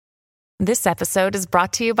This episode is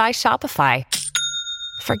brought to you by Shopify.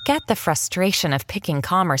 Forget the frustration of picking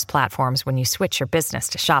commerce platforms when you switch your business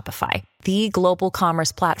to Shopify, the global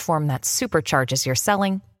commerce platform that supercharges your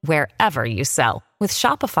selling wherever you sell. With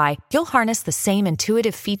Shopify, you'll harness the same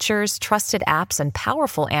intuitive features, trusted apps, and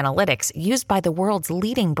powerful analytics used by the world's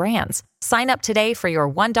leading brands. Sign up today for your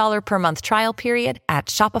 $1 per month trial period at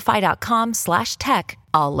shopify.com/tech,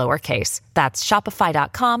 all lowercase. That's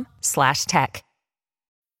shopify.com/tech.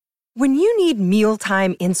 When you need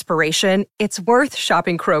mealtime inspiration, it's worth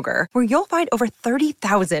shopping Kroger, where you'll find over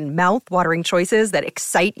 30,000 mouth-watering choices that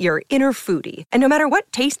excite your inner foodie. And no matter what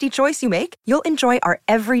tasty choice you make, you'll enjoy our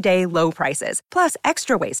everyday low prices, plus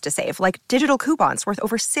extra ways to save, like digital coupons worth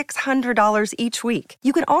over $600 each week.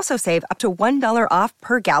 You can also save up to $1 off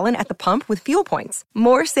per gallon at the pump with fuel points.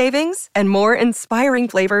 More savings and more inspiring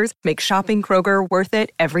flavors make shopping Kroger worth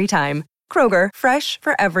it every time. Kroger, fresh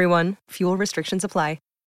for everyone. Fuel restrictions apply.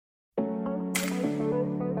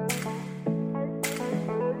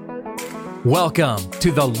 Welcome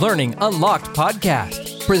to the Learning Unlocked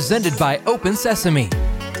podcast, presented by Open Sesame.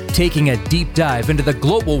 Taking a deep dive into the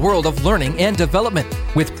global world of learning and development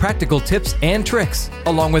with practical tips and tricks,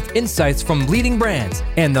 along with insights from leading brands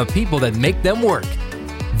and the people that make them work.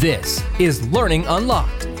 This is Learning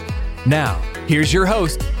Unlocked. Now, here's your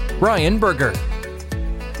host, Brian Berger.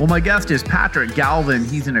 Well, my guest is Patrick Galvin.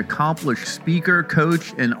 He's an accomplished speaker,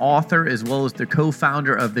 coach, and author, as well as the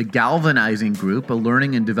co-founder of the Galvanizing Group, a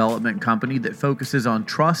learning and development company that focuses on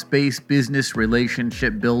trust-based business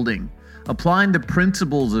relationship building. Applying the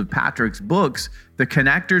principles of Patrick's books, The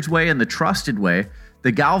Connector's Way and The Trusted Way,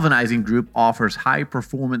 the Galvanizing Group offers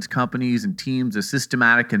high-performance companies and teams a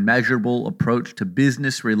systematic and measurable approach to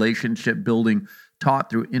business relationship building, taught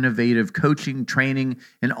through innovative coaching, training,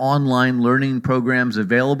 and online learning programs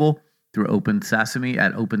available through Open Sesame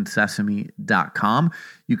at opensesame.com.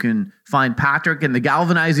 You can find Patrick and the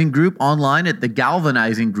Galvanizing Group online at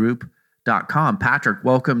thegalvanizinggroup.com. Patrick,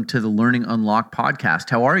 welcome to the Learning Unlocked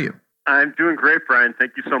podcast. How are you? I'm doing great, Brian.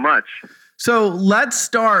 Thank you so much. So let's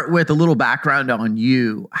start with a little background on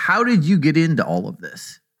you. How did you get into all of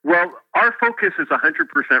this? Well, our focus is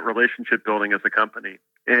 100% relationship building as a company.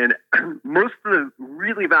 And most of the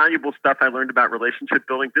really valuable stuff I learned about relationship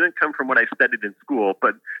building didn't come from what I studied in school,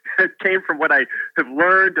 but it came from what I have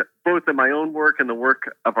learned both in my own work and the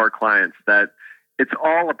work of our clients, that it's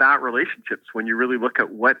all about relationships. When you really look at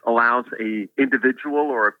what allows a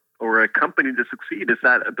individual or a company to succeed, is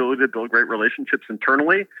that ability to build great relationships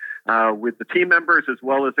internally with the team members, as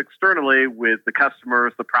well as externally with the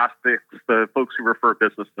customers, the prospects, the folks who refer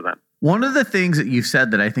business to them. One of the things that you've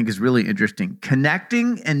said that I think is really interesting,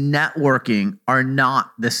 connecting and networking are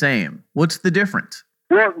not the same. What's the difference?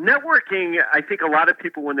 Well, networking, I think a lot of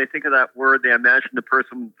people, when they think of that word, they imagine the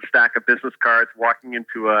person with a stack of business cards walking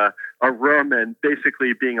into a room and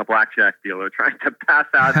basically being a blackjack dealer, trying to pass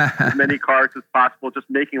out as many cards as possible, just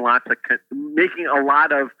making a lot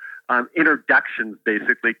of introductions,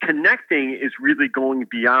 basically. Connecting is really going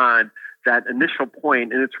beyond that initial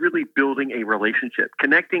point, and it's really building a relationship.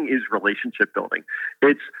 Connecting is relationship building.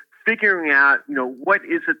 It's figuring out, what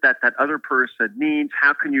is it that other person needs?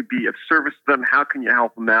 How can you be of service to them? How can you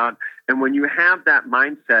help them out? And when you have that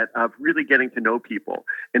mindset of really getting to know people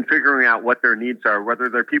and figuring out what their needs are, whether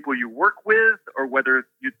they're people you work with or whether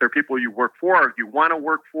they're people you work for or you want to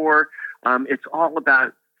work for, it's all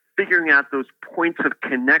about figuring out those points of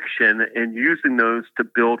connection and using those to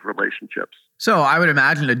build relationships. So I would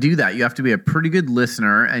imagine to do that, you have to be a pretty good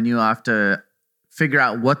listener and you have to figure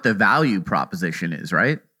out what the value proposition is,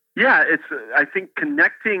 right? Yeah, I think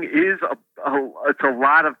connecting is it's a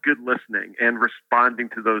lot of good listening and responding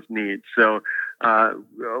to those needs. So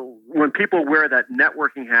when people wear that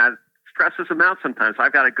networking hat, it stresses them out sometimes.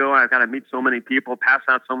 I've got to go, I've got to meet so many people, pass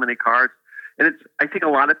out so many cards. And I think a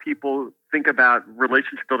lot of people think about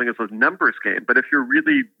relationship building as a numbers game. But if you're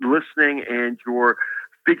really listening and you're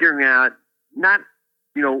figuring out not,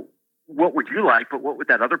 what would you like, but what would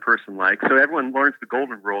that other person like? So everyone learns the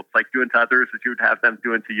golden rule. It's like doing to others as you would have them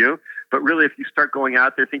doing to you. But really, if you start going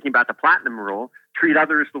out there thinking about the platinum rule, treat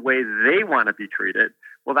others the way they want to be treated,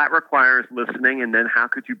 well, that requires listening. And then how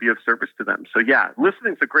could you be of service to them? So yeah,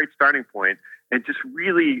 listening is a great starting point, and just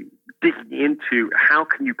really digging into how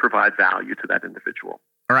can you provide value to that individual.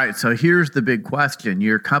 All right, so here's the big question.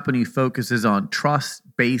 Your company focuses on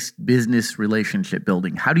trust-based business relationship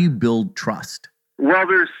building. How do you build trust? Well,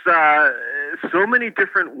 there's so many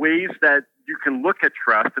different ways that you can look at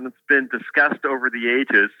trust, and it's been discussed over the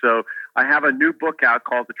ages. So I have a new book out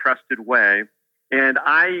called The Trusted Way, and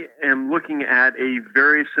I am looking at a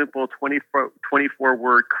very simple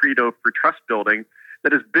 24-word credo for trust building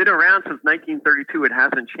that has been around since 1932. It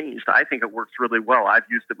hasn't changed. I think it works really well. I've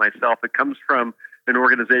used it myself. It comes from an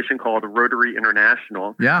organization called Rotary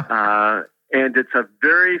International. Yeah. And it's a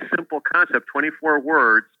very simple concept, 24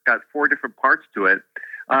 words, got 4 different parts to it.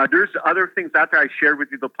 There's other things out there. I shared with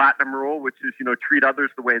you the platinum rule, which is, treat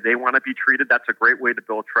others the way they want to be treated. That's a great way to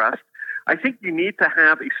build trust. I think you need to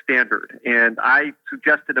have a standard, and I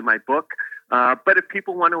suggested in my book. But if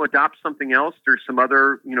people want to adopt something else, there's some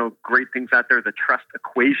other, great things out there. The trust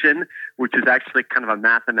equation, which is actually kind of a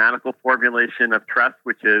mathematical formulation of trust,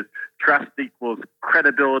 which is trust equals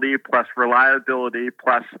credibility plus reliability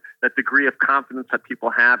plus that degree of confidence that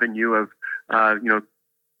people have in you of,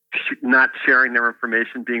 not sharing their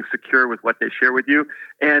information, being secure with what they share with you.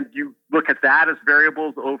 And you look at that as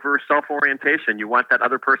variables over self-orientation. You want that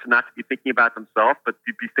other person not to be thinking about themselves, but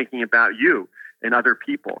to be thinking about you and other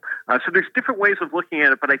people. So there's different ways of looking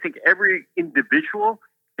at it, but I think every individual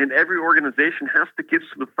and every organization has to give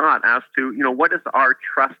some thought as to, what is our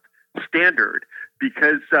trust standard?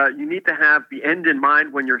 Because you need to have the end in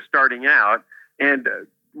mind when you're starting out, and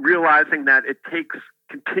realizing that it takes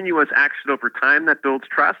continuous action over time that builds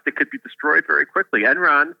trust. It could be destroyed very quickly.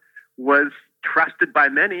 Enron was trusted by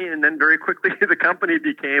many, and then very quickly the company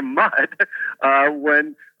became mud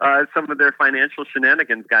when some of their financial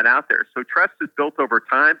shenanigans got out there. So trust is built over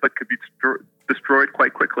time, but could be destroyed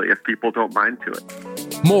quite quickly if people don't mind to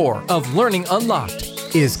it. More of Learning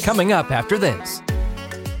Unlocked is coming up after this.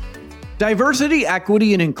 Diversity,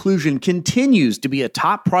 equity, and inclusion continues to be a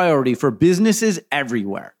top priority for businesses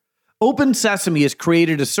everywhere. Open Sesame has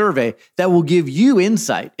created a survey that will give you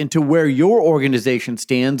insight into where your organization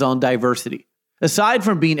stands on diversity. Aside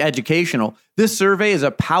from being educational, this survey is a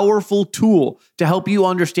powerful tool to help you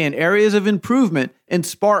understand areas of improvement and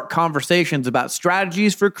spark conversations about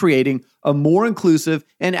strategies for creating a more inclusive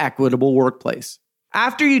and equitable workplace.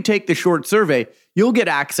 After you take the short survey, you'll get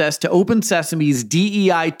access to Open Sesame's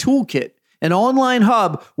DEI Toolkit, an online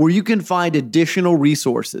hub where you can find additional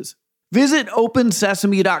resources. Visit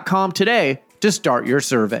opensesame.com today to start your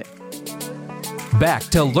survey. Back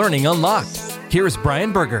to Learning Unlocked. Here's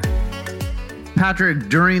Brian Berger. Patrick,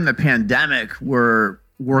 during the pandemic, we're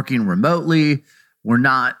working remotely. We're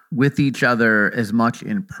not with each other as much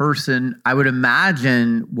in person. I would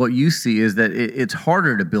imagine what you see is that it's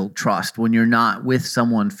harder to build trust when you're not with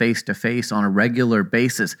someone face to face on a regular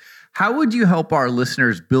basis. How would you help our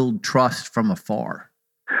listeners build trust from afar?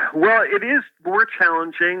 Well, it is more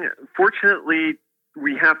challenging. Fortunately,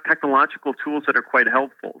 we have technological tools that are quite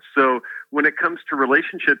helpful. So when it comes to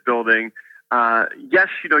relationship building, yes,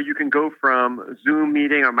 you can go from Zoom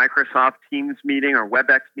meeting or Microsoft Teams meeting or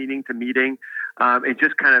WebEx meeting to meeting and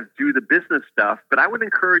just kind of do the business stuff. But I would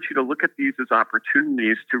encourage you to look at these as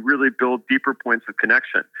opportunities to really build deeper points of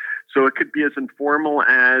connection. So it could be as informal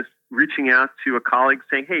as reaching out to a colleague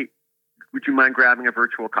saying, hey, would you mind grabbing a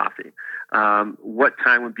virtual coffee? What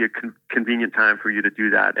time would be a convenient time for you to do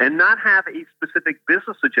that? And not have a specific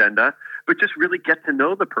business agenda, but just really get to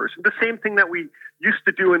know the person. The same thing that we used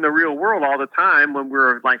to do in the real world all the time when we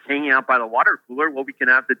were like hanging out by the water cooler. Well, we can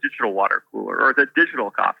have the digital water cooler or the digital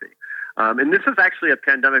coffee. And this is actually a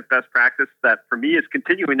pandemic best practice that for me is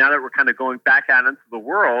continuing now that we're kind of going back out into the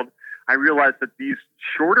world. I realize that these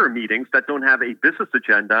shorter meetings that don't have a business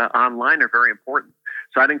agenda online are very important.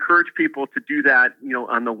 So I'd encourage people to do that,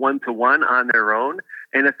 on the one-to-one on their own.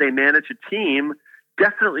 And if they manage a team,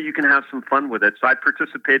 definitely you can have some fun with it. So I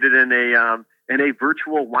participated in a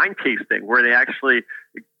virtual wine tasting where they actually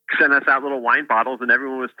sent us out little wine bottles and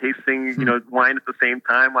everyone was tasting, wine at the same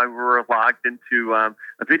time while we were logged into a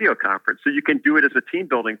video conference. So you can do it as a team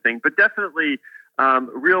building thing, but definitely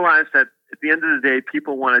realize that at the end of the day,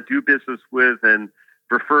 people want to do business with and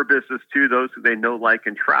refer business to those who they know, like,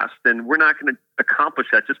 and trust. And we're not going to accomplish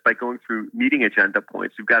that just by going through meeting agenda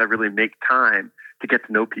points. You've got to really make time to get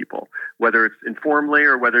to know people, whether it's informally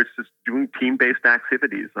or whether it's just doing team-based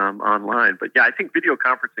activities online. But yeah, I think video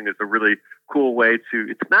conferencing is a really cool way to,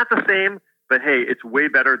 it's not the same, but hey, it's way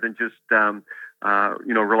better than just,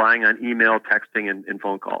 relying on email, texting, and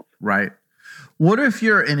phone calls. Right. What if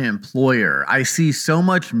you're an employer? I see so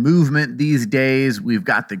much movement these days. We've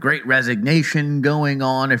got the Great Resignation going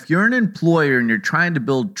on. If you're an employer and you're trying to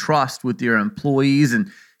build trust with your employees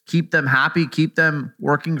and keep them happy, keep them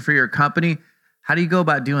working for your company, how do you go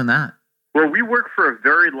about doing that? Well, we work for a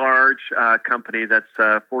very large company that's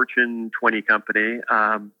a Fortune 20 company.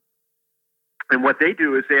 And what they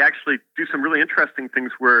do is they actually do some really interesting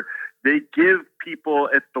things where they give people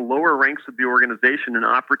at the lower ranks of the organization an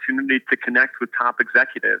opportunity to connect with top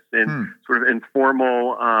executives in sort of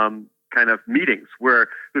informal kind of meetings where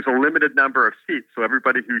there's a limited number of seats. So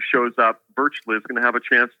everybody who shows up virtually is going to have a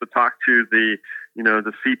chance to talk to the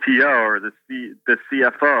CTO or the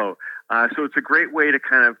CFO. So it's a great way to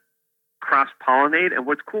kind of cross-pollinate. And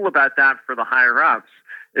what's cool about that for the higher-ups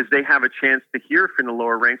is they have a chance to hear from the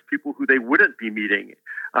lower ranks, people who they wouldn't be meeting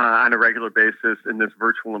on a regular basis in this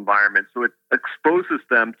virtual environment. So it exposes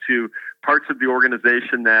them to parts of the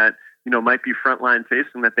organization that might be frontline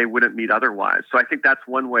facing that they wouldn't meet otherwise. So I think that's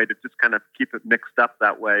one way to just kind of keep it mixed up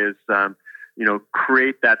that way is,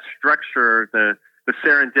 create that structure, the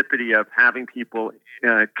serendipity of having people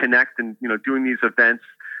connect and, doing these events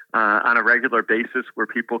on a regular basis where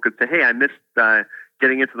people could say, hey, I missed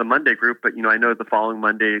getting into the Monday group, but I know the following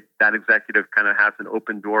Monday that executive kind of has an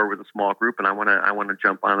open door with a small group, and I want to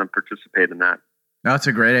jump on and participate in that. That's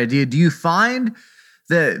a great idea. Do you find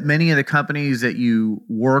that many of the companies that you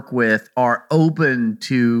work with are open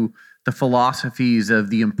to the philosophies of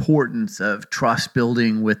the importance of trust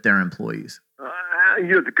building with their employees?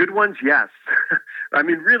 The good ones, yes. I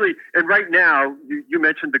mean, really, and right now, you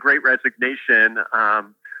mentioned the Great Resignation.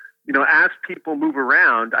 As people move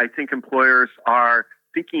around, I think employers are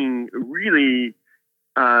thinking really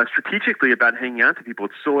strategically about hanging on to people.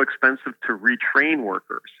 It's so expensive to retrain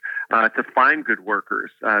workers, to find good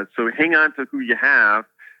workers. So hang on to who you have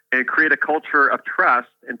and create a culture of trust.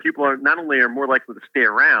 And people are not only are more likely to stay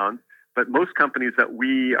around, but most companies that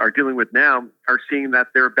we are dealing with now are seeing that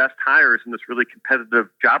their best hires in this really competitive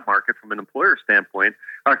job market from an employer standpoint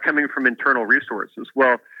are coming from internal resources.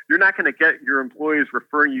 Well, you're not going to get your employees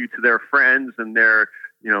referring you to their friends and their,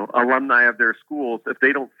 alumni of their schools if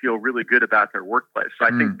they don't feel really good about their workplace. So I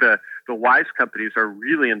think the wise companies are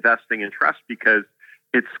really investing in trust because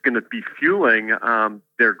it's going to be fueling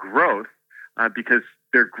their growth because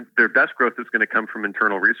their best growth is going to come from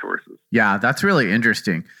internal resources. Yeah, that's really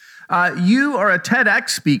interesting. You are a TEDx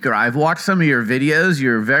speaker. I've watched some of your videos.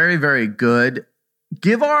 You're very, very good.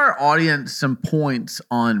 Give our audience some points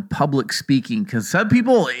on public speaking, because some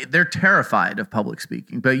people, they're terrified of public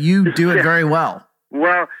speaking, but you do it very well.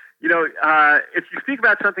 Well, if you speak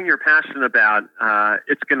about something you're passionate about,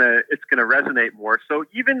 it's gonna resonate more. So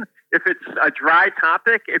even if it's a dry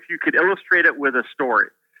topic, if you could illustrate it with a story.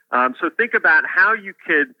 So think about how you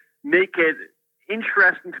could make it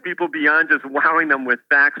interesting to people beyond just wowing them with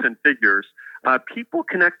facts and figures. People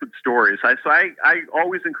connect with stories. So I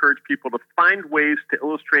always encourage people to find ways to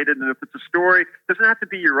illustrate it. And if it's a story, it doesn't have to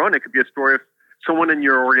be your own. It could be a story of someone in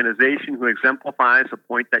your organization who exemplifies a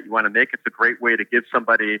point that you want to make. It's a great way to give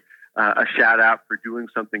somebody a shout out for doing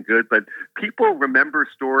something good. But people remember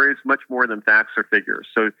stories much more than facts or figures.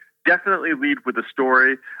 So definitely lead with a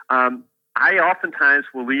story. I oftentimes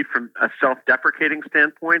will lead from a self-deprecating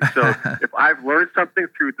standpoint. So if I've learned something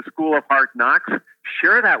through the School of Hard Knocks,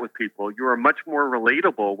 share that with people. You are much more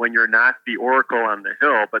relatable when you're not the oracle on the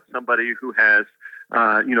hill, but somebody who has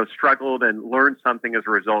struggled and learned something as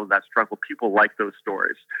a result of that struggle. People like those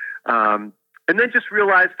stories. And then just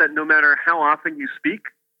realize that no matter how often you speak,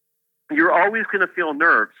 you're always going to feel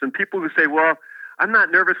nerves. And people who say, well, I'm not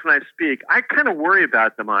nervous when I speak, I kind of worry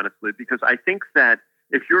about them, honestly, because I think that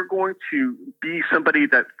if you're going to be somebody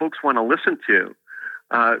that folks want to listen to,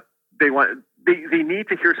 they need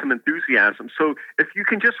to hear some enthusiasm. So if you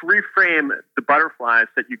can just reframe the butterflies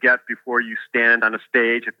that you get before you stand on a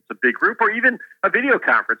stage, if it's a big group, or even a video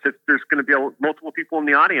conference, if there's going to be multiple people in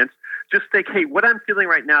the audience, just think, hey, what I'm feeling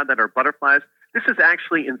right now that are butterflies, this is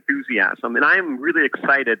actually enthusiasm. And I am really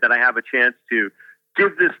excited that I have a chance to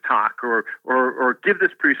give this talk or give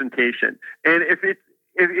this presentation. And if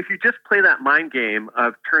you just play that mind game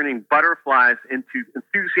of turning butterflies into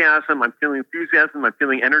enthusiasm, I'm feeling enthusiasm, I'm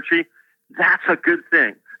feeling energy, that's a good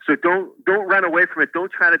thing. So don't run away from it.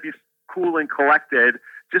 Don't try to be cool and collected.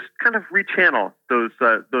 Just kind of rechannel those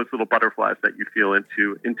little butterflies that you feel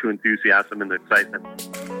into enthusiasm and excitement.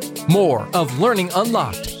 More of Learning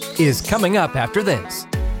Unlocked is coming up after this.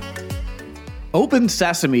 Open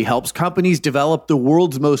Sesame helps companies develop the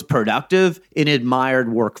world's most productive and admired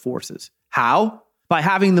workforces. How? By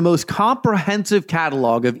having the most comprehensive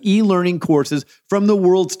catalog of e-learning courses from the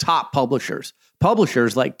world's top publishers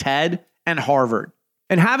like TED and Harvard,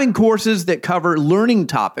 and having courses that cover learning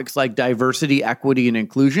topics like diversity, equity, and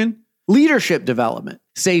inclusion, leadership development,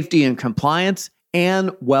 safety and compliance,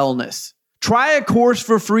 and wellness. Try a course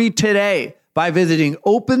for free today by visiting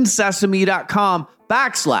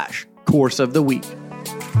opensesame.com/course of the week.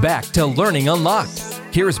 Back to Learning Unlocked.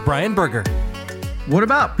 Here's Brian Berger. What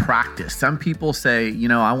about practice? Some people say,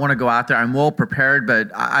 I want to go out there. I'm well prepared,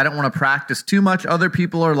 but I don't want to practice too much. Other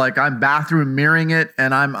people are like, I'm bathroom mirroring it,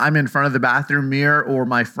 and I'm in front of the bathroom mirror or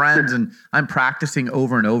my friends, and I'm practicing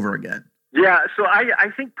over and over again. Yeah, so I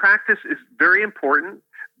think practice is very important,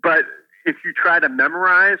 but if you try to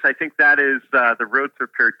memorize, I think that is the road to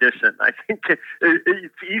perdition. I think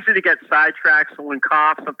it's easy to get sidetracked. Someone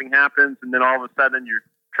coughs, something happens, and then all of a sudden you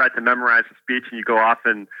try to memorize a speech and you go off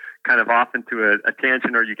and kind of off into a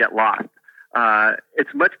tangent, or you get lost.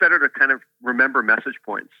 It's much better to kind of remember message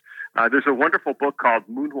points. There's a wonderful book called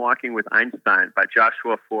Moonwalking with Einstein by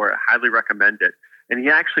Joshua Foer. I highly recommend it. And he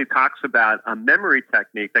actually talks about a memory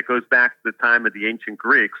technique that goes back to the time of the ancient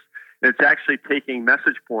Greeks. And it's actually taking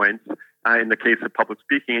message points, in the case of public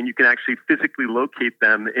speaking, and you can actually physically locate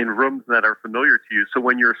them in rooms that are familiar to you. So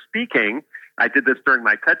when you're speaking, I did this during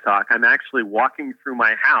my TED Talk, I'm actually walking through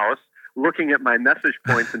my house, looking at my message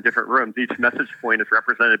points in different rooms. Each message point is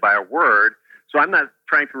represented by a word. So I'm not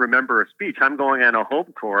trying to remember a speech. I'm going on a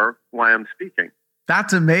home tour while I'm speaking.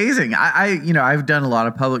 That's amazing. I've done a lot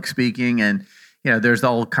of public speaking, and there's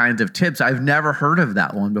all kinds of tips. I've never heard of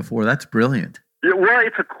that one before. That's brilliant. Yeah, well,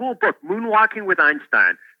 it's a cool book, Moonwalking with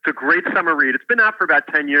Einstein. It's a great summer read. It's been out for about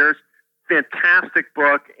 10 years. Fantastic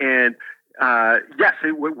book. And yes,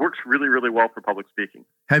 it works really, really well for public speaking.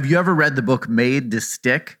 Have you ever read the book Made to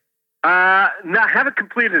Stick? No, I haven't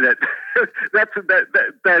completed it. That's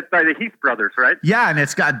by the Heath brothers, right? Yeah, and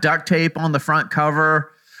it's got duct tape on the front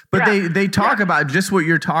cover. But they talk about just what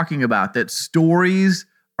you're talking about, that stories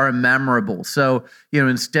are memorable. So,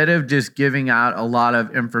 instead of just giving out a lot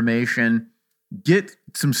of information, get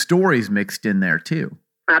some stories mixed in there too.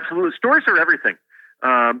 Absolutely. Stories are everything.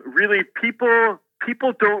 Really, people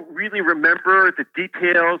don't really remember the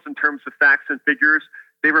details in terms of facts and figures.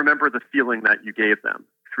 They remember the feeling that you gave them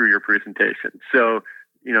through your presentation. So,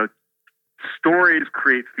 stories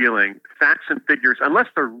create feeling. Facts and figures, unless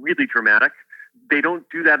they're really dramatic, they don't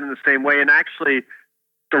do that in the same way. And actually,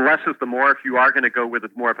 the less is the more. If you are going to go with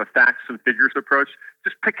more of a facts and figures approach,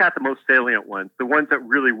 just pick out the most salient ones, the ones that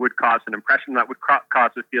really would cause an impression, that would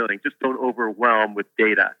cause a feeling. Just don't overwhelm with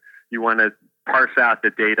data. You want to parse out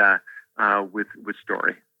the data with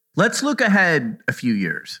story. Let's look ahead a few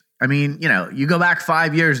years. I mean, you go back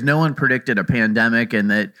 5 years, no one predicted a pandemic and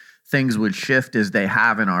that things would shift as they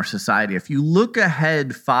have in our society. If you look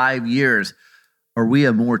ahead 5 years, are we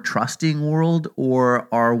a more trusting world, or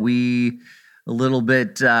are we a little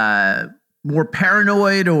bit more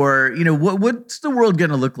paranoid, or what's the world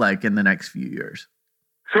going to look like in the next few years?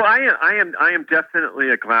 So I am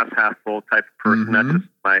definitely a glass half full type of person. Mm-hmm. That's just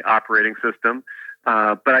my operating system.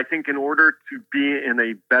 But I think in order to be in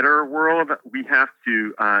a better world, we have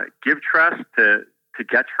to give trust to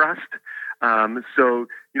get trust. So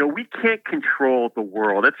we can't control the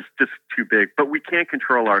world. It's just too big. But we can't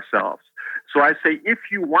control ourselves. So I say, if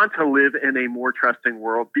you want to live in a more trusting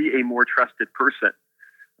world, be a more trusted person.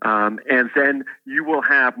 And then you will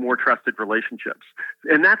have more trusted relationships.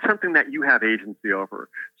 And that's something that you have agency over.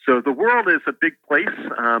 So the world is a big place.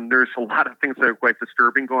 There's a lot of things that are quite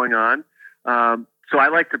disturbing going on. So I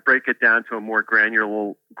like to break it down to a more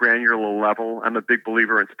granular level. I'm a big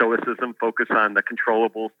believer in stoicism. Focus on the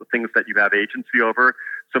controllables, the things that you have agency over.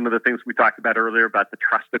 Some of the things we talked about earlier about the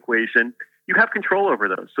trust equation. You have control over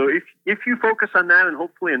those. So if you focus on that, and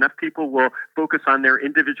hopefully enough people will focus on their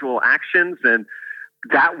individual actions, and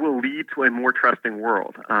that will lead to a more trusting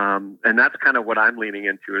world. And that's kind of what I'm leaning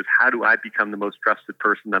into, is how do I become the most trusted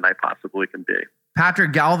person that I possibly can be?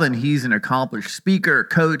 Patrick Galvin, he's an accomplished speaker,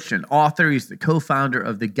 coach, and author. He's the co-founder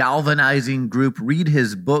of the Galvanizing Group. Read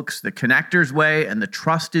his books, The Connector's Way and The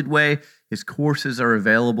Trusted Way. His courses are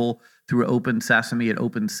available through Open Sesame at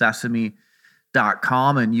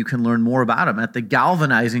opensesame.com, and you can learn more about him at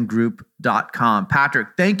thegalvanizinggroup.com. Patrick,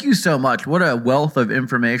 thank you so much. What a wealth of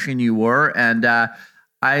information you were, and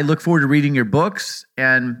I look forward to reading your books,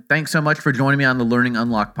 and thanks so much for joining me on the Learning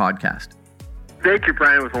Unlocked podcast. Thank you,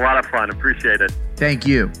 Brian. It was a lot of fun. Appreciate it. Thank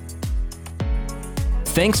you.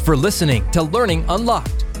 Thanks for listening to Learning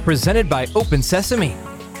Unlocked, presented by Open Sesame.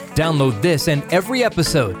 Download this and every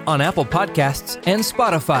episode on Apple Podcasts and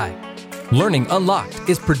Spotify. Learning Unlocked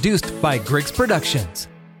is produced by Griggs Productions.